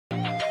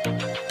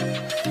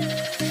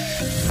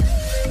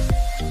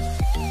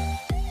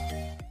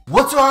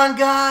What's on,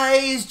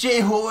 guys?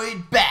 Jay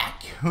Hoyd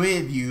back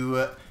with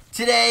you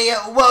today.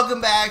 Welcome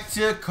back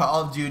to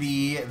Call of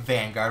Duty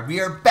Vanguard. We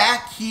are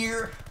back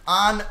here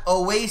on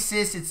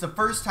Oasis. It's the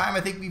first time I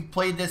think we've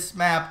played this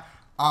map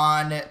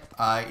on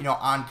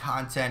on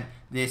content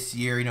this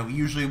year.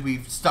 Usually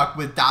we've stuck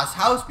with Das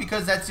Haus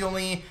because that's the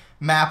only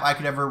map I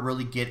could ever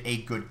really get a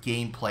good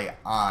gameplay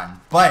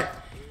on. But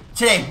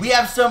today we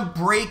have some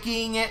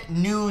breaking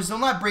news. Well,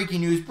 not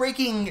breaking news,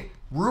 breaking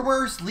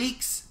rumors,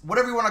 leaks,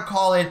 whatever you want to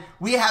call it.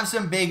 We have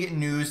some big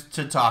news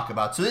to talk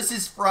about. So this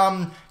is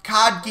from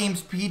COD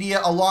Gamespedia,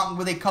 along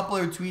with a couple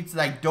of tweets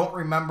that I don't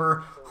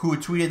remember who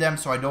tweeted them,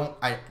 so I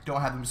don't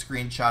have them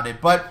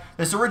screenshotted. But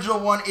this original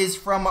one is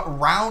from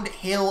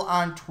Roundhill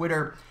on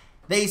Twitter.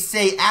 They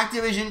say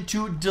Activision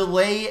to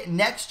delay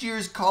next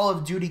year's Call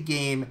of Duty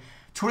game.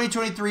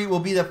 2023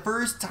 will be the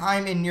first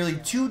time in nearly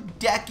 2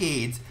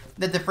 decades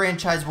that the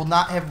franchise will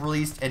not have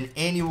released an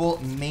annual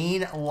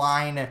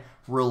mainline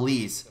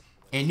release.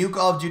 A new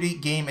Call of Duty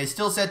game is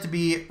still set to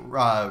be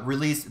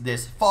released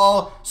this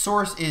fall.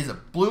 Source is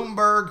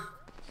Bloomberg,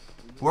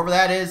 whoever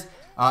that is.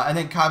 And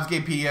then COD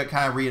Gamespedia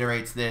kind of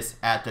reiterates this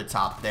at the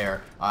top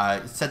there.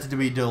 It's set to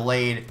be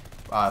delayed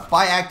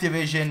by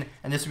Activision,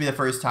 and this will be the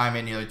first time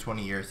in nearly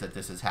 20 years that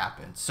this has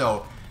happened.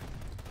 So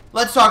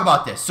let's talk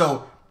about this.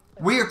 So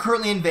we are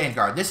currently in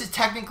Vanguard. This is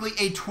technically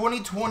a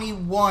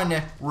 2021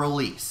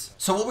 release.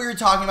 So what we were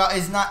talking about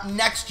is not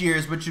next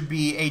year's, which would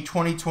be a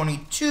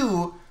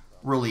 2022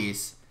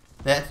 release.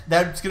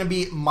 That's going to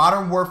be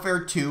Modern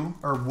Warfare 2,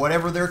 or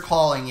whatever they're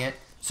calling it.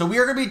 So we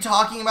are going to be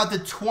talking about the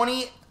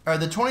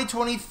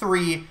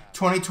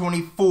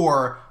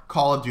 2023-2024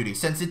 Call of Duty.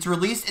 Since it's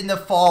released in the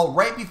fall,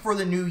 right before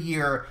the new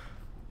year,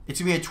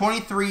 it's going to be a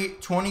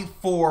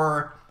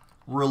 23-24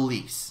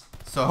 release.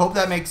 So I hope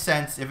that makes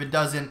sense. If it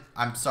doesn't,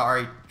 I'm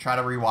sorry. Try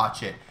to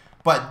rewatch it.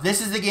 But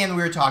this is the game that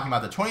we were talking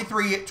about. The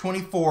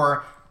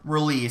 23-24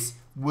 release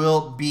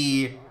will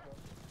be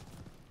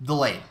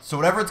delayed. So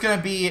whatever it's going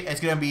to be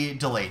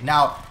delayed.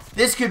 Now,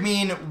 this could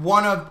mean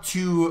one of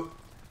two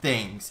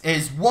things.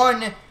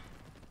 One,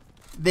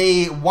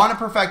 they want to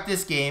perfect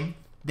this game.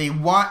 They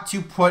want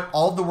to put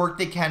all the work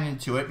they can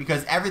into it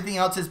because everything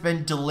else has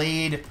been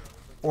delayed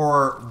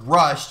or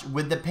rushed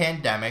with the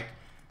pandemic.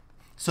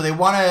 So they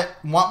want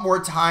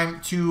more time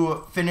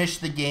to finish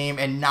the game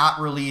and not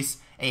release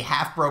a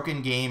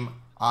half-broken game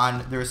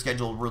on their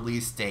scheduled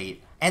release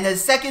date. And the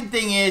second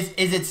thing is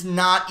it's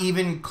not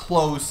even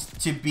close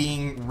to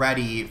being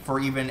ready for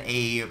even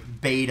a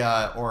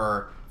beta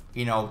or,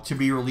 to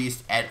be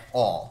released at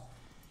all.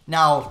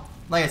 Now,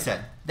 like I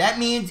said, that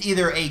means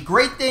either a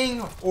great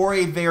thing or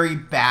a very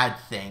bad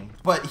thing.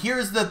 But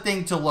here's the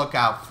thing to look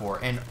out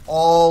for in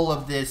all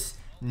of this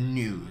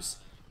news.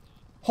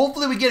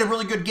 Hopefully we get a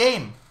really good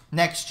game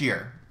next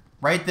year,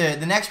 right?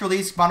 The next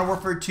release, Modern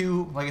Warfare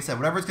 2, like I said,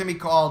 whatever it's going to be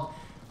called,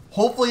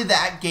 hopefully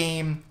that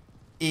game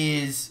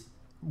is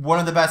one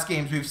of the best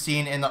games we've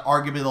seen in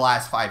arguably the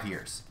last 5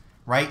 years,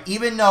 right?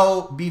 Even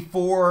though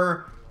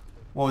before,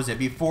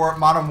 before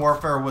Modern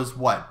Warfare was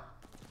what?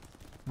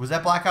 Was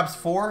that Black Ops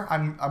 4?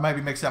 I might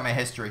be mixing up my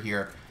history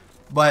here.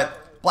 But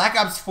Black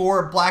Ops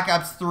 4, Black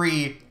Ops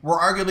 3 were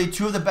arguably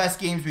 2 of the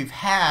best games we've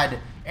had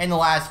in the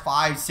last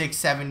 5, 6,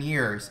 7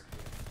 years.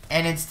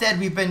 And instead,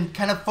 we've been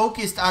kind of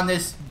focused on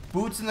this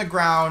boots in the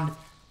ground,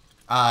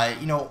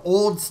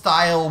 old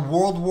style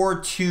World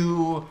War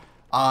II,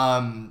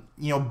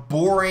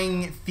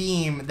 boring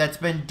theme that's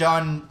been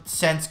done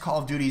since Call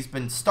of Duty's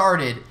been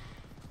started,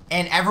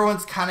 and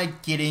everyone's kind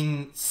of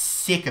getting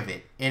sick of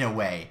it in a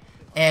way,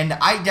 and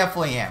I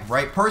definitely am,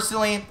 right?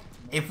 Personally,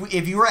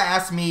 if you were to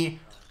ask me,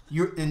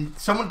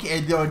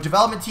 the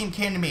development team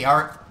came to me,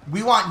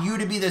 we want you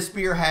to be the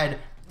spearhead,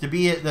 to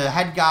be the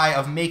head guy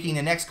of making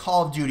the next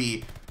Call of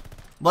Duty.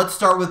 Let's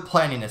start with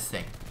planning this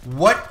thing.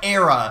 What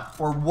era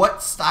or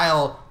what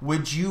style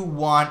would you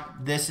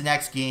want this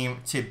next game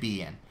to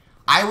be in?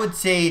 I would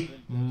say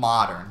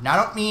modern. Now, I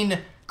don't mean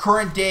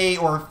current day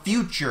or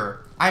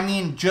future. I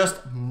mean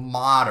just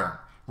modern,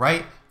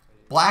 right?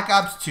 Black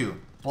Ops 2,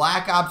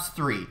 Black Ops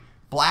 3,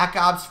 Black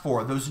Ops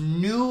 4, those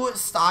new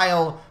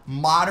style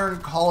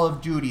modern Call of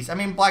Duties. I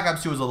mean, Black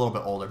Ops 2 is a little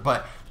bit older,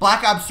 but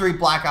Black Ops 3,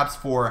 Black Ops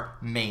 4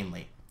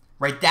 mainly,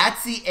 right?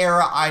 That's the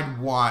era I'd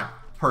want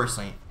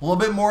personally. A little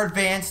bit more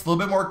advanced, a little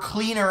bit more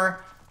cleaner,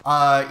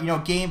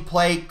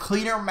 gameplay,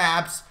 cleaner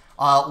maps,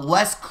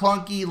 less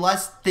clunky,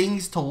 less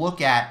things to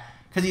look at.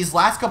 Because these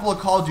last couple of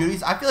Call of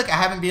Duties, I feel like I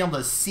haven't been able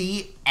to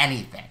see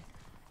anything.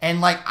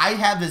 And, I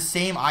have the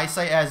same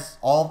eyesight as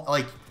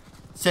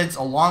since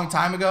a long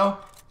time ago.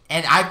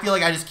 And I feel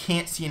like I just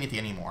can't see anything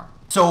anymore.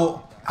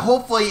 So,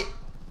 hopefully,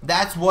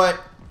 that's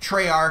what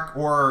Treyarch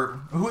or...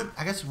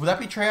 I guess, would that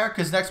be Treyarch?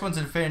 Because next one's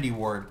Infinity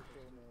Ward.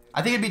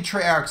 I think it'd be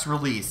Treyarch's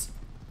release.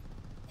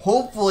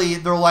 Hopefully,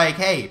 they're like,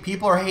 hey,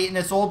 people are hating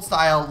this old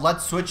style.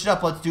 Let's switch it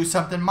up. Let's do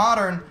something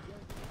modern.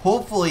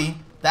 Hopefully,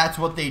 that's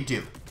what they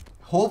do.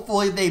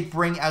 Hopefully they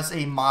bring us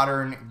a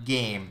modern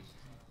game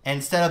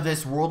instead of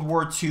this World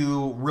War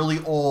II, really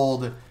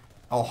old,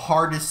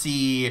 hard to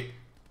see,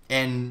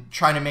 and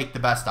trying to make the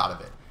best out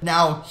of it.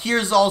 Now,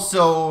 here's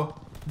also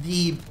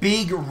the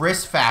big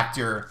risk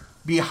factor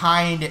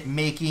behind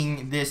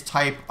making this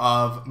type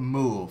of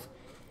move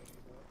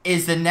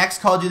is the next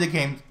Call of Duty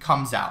game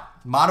comes out.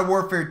 Modern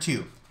Warfare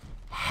 2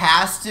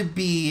 has to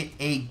be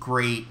a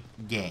great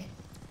game.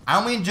 I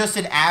don't mean just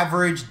an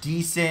average,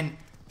 decent,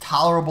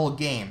 tolerable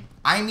game.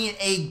 I mean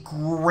a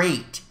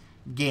great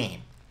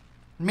game.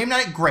 Maybe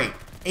not great,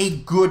 a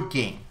good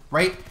game,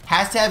 right?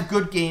 Has to have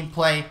good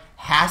gameplay,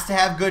 has to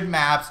have good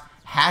maps,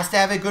 has to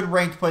have a good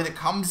ranked play that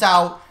comes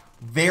out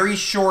very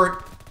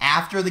short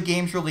after the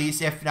game's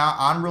release, if not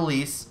on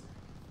release.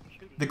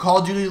 The Call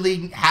of Duty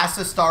League has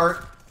to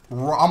start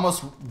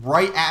almost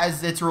right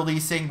as it's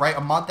releasing, right?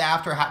 A month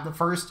after the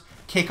first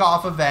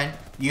kickoff event.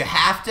 You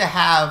have to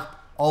have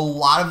a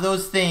lot of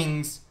those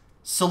things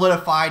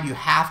solidified. You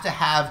have to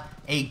have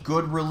a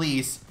good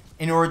release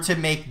in order to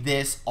make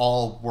this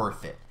all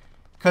worth it.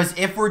 Because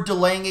if we're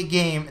delaying a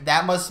game,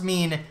 that must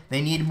mean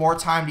they need more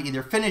time to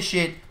either finish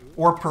it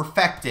or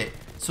perfect it.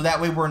 So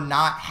that way we're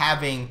not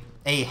having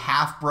a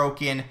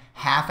half-broken,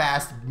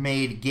 half-assed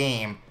made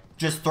game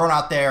just thrown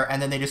out there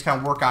and then they just kind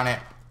of work on it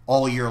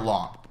all year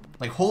long.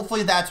 Like,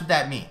 hopefully that's what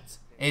that means.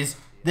 Is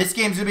this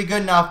game's going to be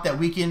good enough that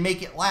we can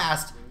make it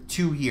last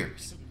 2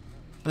 years.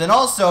 But then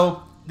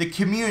also, the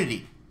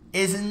community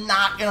is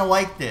not going to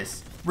like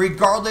this.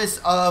 Regardless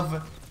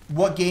of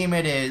what game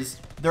it is,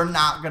 they're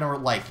not going to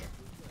like it.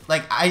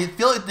 Like, I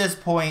feel at this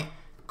point,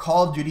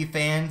 Call of Duty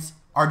fans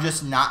are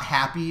just not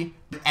happy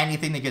with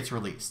anything that gets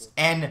released.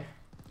 And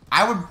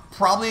I would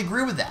probably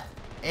agree with that.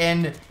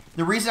 And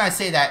the reason I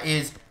say that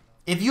is,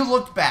 if you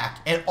looked back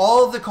at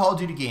all of the Call of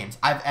Duty games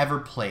I've ever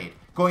played,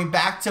 going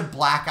back to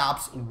Black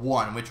Ops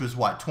 1, which was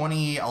what,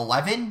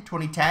 2011,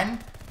 2010,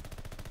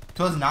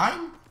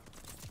 2009?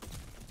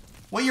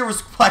 What year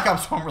was Black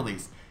Ops 1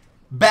 released?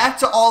 Back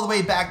to all the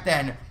way back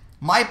then,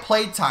 my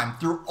playtime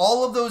through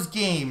all of those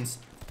games,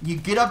 you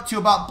get up to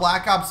about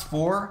Black Ops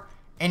 4,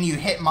 and you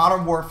hit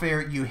Modern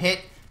Warfare, you hit,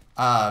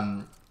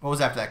 what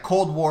was after that,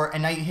 Cold War,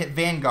 and now you hit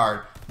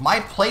Vanguard. My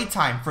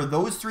playtime for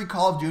those 3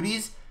 Call of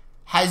Duties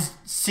has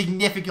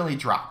significantly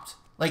dropped.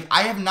 Like,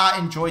 I have not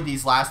enjoyed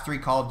these last 3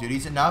 Call of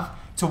Duties enough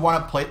to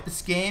want to play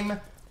this game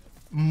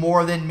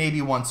more than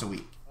maybe once a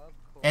week.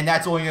 And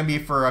that's only going to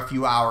be for a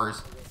few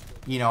hours,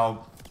 you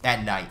know,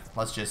 at night,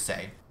 let's just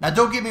say. Now,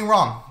 don't get me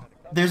wrong.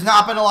 There's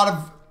not been a lot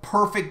of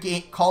perfect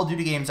Call of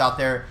Duty games out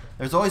there.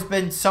 There's always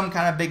been some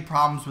kind of big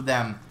problems with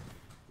them.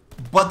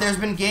 But there's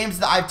been games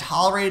that I've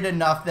tolerated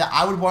enough that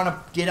I would want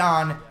to get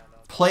on,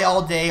 play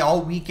all day,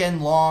 all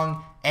weekend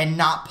long, and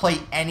not play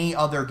any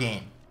other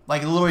game.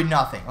 Like, literally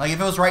nothing. Like, if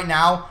it was right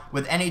now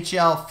with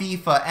NHL,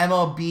 FIFA,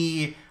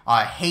 MLB,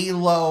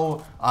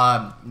 Halo,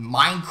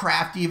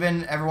 Minecraft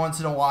even every once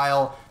in a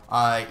while,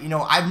 you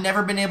know, I've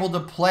never been able to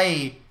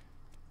play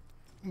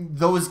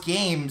those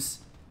games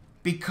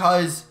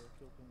because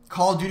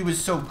Call of Duty was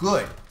so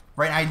good,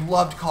 right? I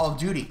loved Call of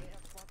Duty.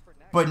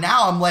 But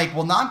now I'm like,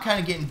 well, now I'm kind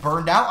of getting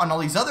burned out on all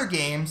these other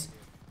games,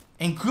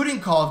 including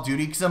Call of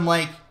Duty, because I'm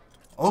like,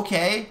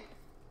 okay,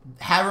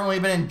 haven't really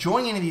been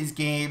enjoying any of these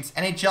games.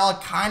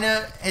 NHL kind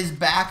of is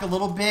back a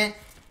little bit,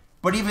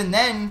 but even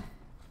then,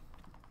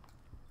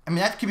 I mean,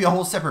 that could be a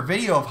whole separate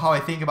video of how I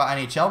think about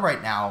NHL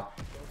right now.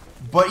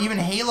 But even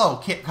Halo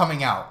kept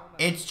coming out.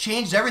 It's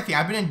changed everything.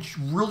 I've been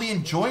really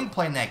enjoying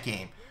playing that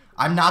game.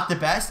 I'm not the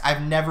best.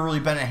 I've never really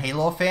been a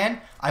Halo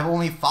fan. I've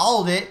only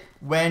followed it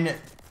when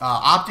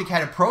OpTic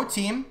had a pro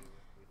team.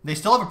 They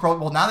still have a pro,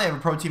 well, now they have a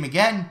pro team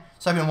again.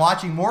 So I've been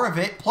watching more of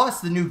it. Plus,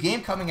 the new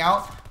game coming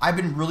out, I've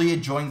been really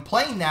enjoying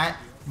playing that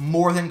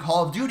more than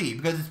Call of Duty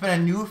because it's been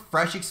a new,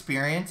 fresh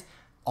experience.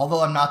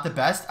 Although I'm not the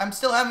best, I'm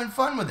still having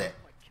fun with it.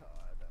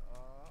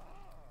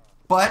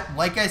 But,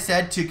 like I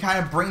said, to kind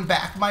of bring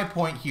back my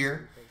point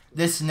here,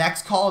 this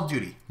next Call of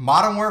Duty,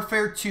 Modern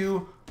Warfare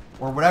 2,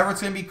 or whatever it's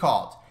going to be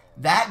called,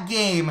 that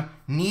game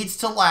needs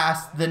to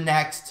last the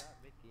next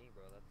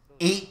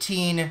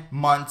 18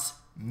 months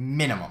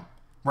minimum,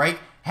 right?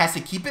 Has to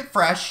keep it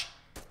fresh,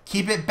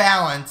 keep it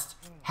balanced,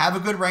 have a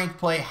good ranked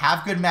play,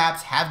 have good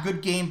maps, have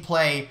good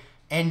gameplay,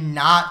 and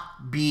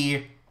not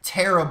be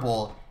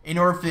terrible in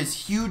order for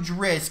this huge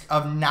risk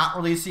of not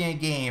releasing a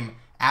game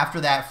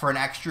after that for an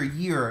extra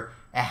year.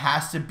 It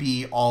has to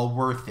be all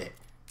worth it,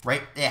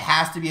 right? It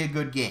has to be a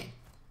good game.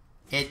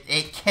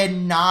 It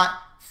cannot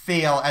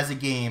fail as a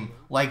game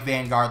like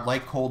Vanguard,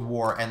 like Cold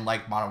War, and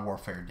like Modern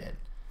Warfare did.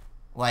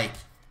 Like,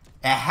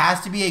 it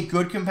has to be a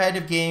good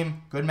competitive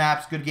game, good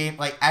maps, good game.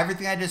 Like,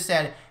 everything I just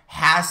said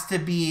has to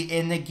be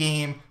in the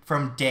game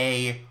from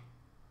day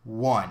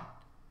one.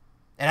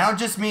 And I don't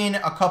just mean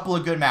a couple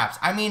of good maps.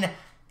 I mean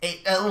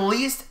at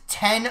least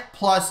 10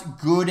 plus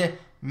good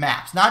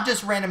maps. Not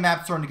just random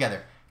maps thrown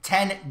together.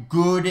 10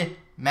 good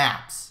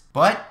maps.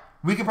 But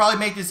we could probably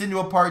make this into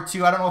a part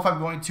 2. I don't know if I'm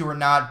going to or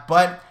not,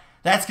 but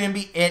that's going to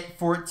be it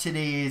for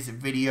today's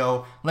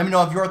video. Let me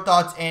know of your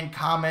thoughts and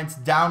comments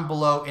down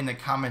below in the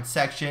comment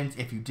sections.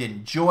 If you did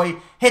enjoy,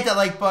 hit that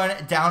like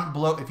button down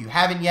below if you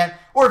haven't yet.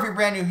 Or if you're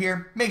brand new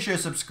here, make sure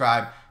to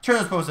subscribe. Turn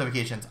those post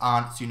notifications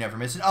on so you never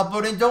miss an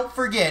upload. And don't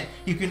forget,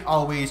 you can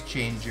always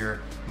change your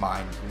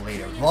mind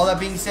later. With all that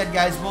being said,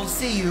 guys, we'll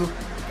see you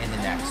in the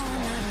next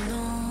one.